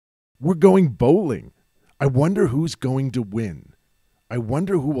We're going bowling. I wonder who's going to win. I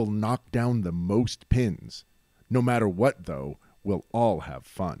wonder who will knock down the most pins. No matter what, though, we'll all have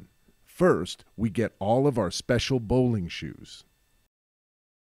fun. First, we get all of our special bowling shoes.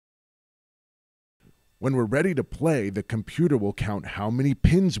 When we're ready to play, the computer will count how many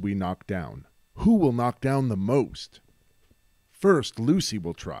pins we knock down. Who will knock down the most? First, Lucy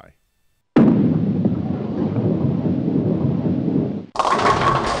will try.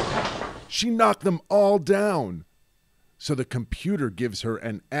 She knocked them all down. So the computer gives her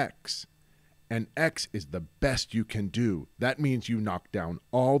an X. An X is the best you can do. That means you knock down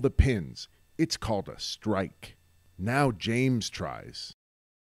all the pins. It's called a strike. Now James tries.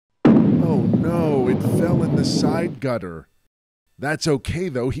 Oh no, it fell in the side gutter. That's okay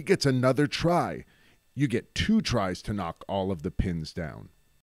though, he gets another try. You get 2 tries to knock all of the pins down.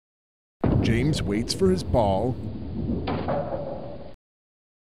 James waits for his ball.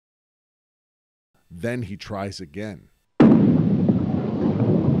 Then he tries again.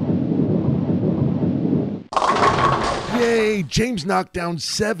 Yay! James knocked down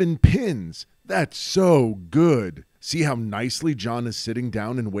 7 pins. That's so good. See how nicely John is sitting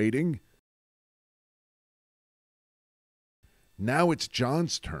down and waiting? Now it's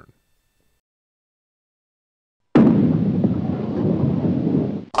John's turn.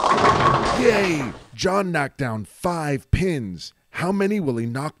 Yay! John knocked down 5 pins. How many will he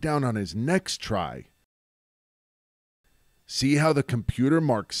knock down on his next try? See how the computer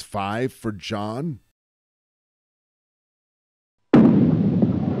marks 5 for John?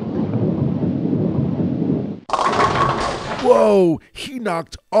 Whoa! He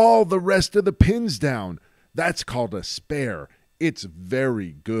knocked all the rest of the pins down. That's called a spare. It's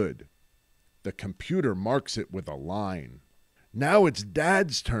very good. The computer marks it with a line. Now it's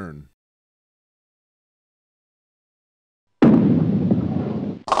Dad's turn.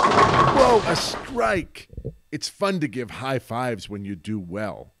 Whoa, a strike! It's fun to give high fives when you do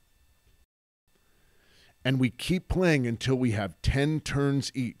well. And we keep playing until we have 10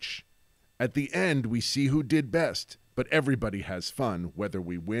 turns each. At the end, we see who did best, but everybody has fun, whether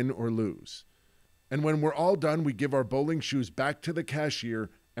we win or lose. And when we're all done, we give our bowling shoes back to the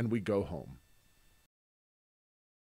cashier and we go home.